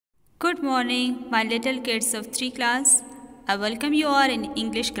Good morning, my little kids of 3 class. I welcome you all in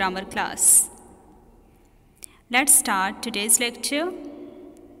English grammar class. Let's start today's lecture.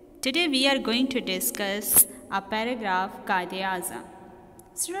 Today we are going to discuss a paragraph Quaid-e-Azam.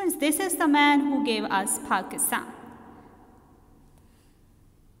 Students, this is the man who gave us Pakistan.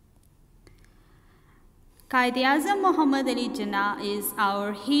 Quaid-e-Azam Muhammad Ali Jinnah is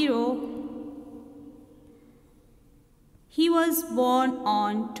our hero. He was born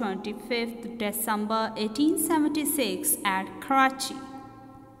on 25th December 1876 at Karachi.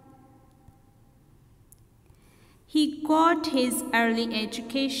 He got his early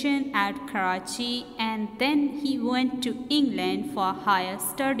education at Karachi and then he went to England for higher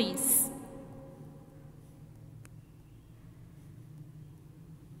studies.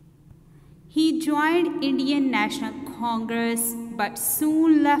 He joined Indian National Congress but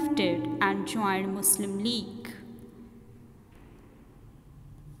soon left it and joined Muslim League.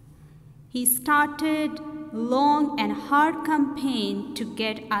 He started a long and hard campaign to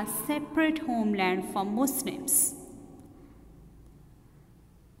get a separate homeland for Muslims.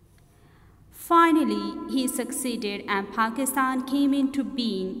 Finally, he succeeded and Pakistan came into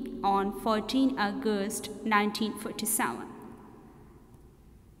being on 14 August 1947.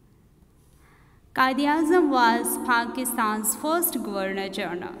 Quaid-e-Azam was Pakistan's first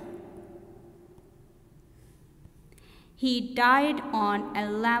Governor-General. He died on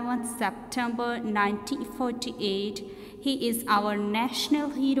 11 September 1948. He is our national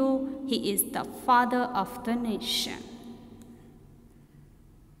hero. He is the father of the nation.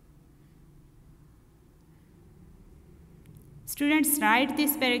 Students, write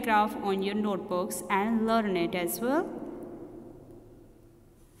this paragraph on your notebooks and learn it as well.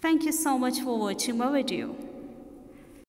 Thank you so much for watching my video.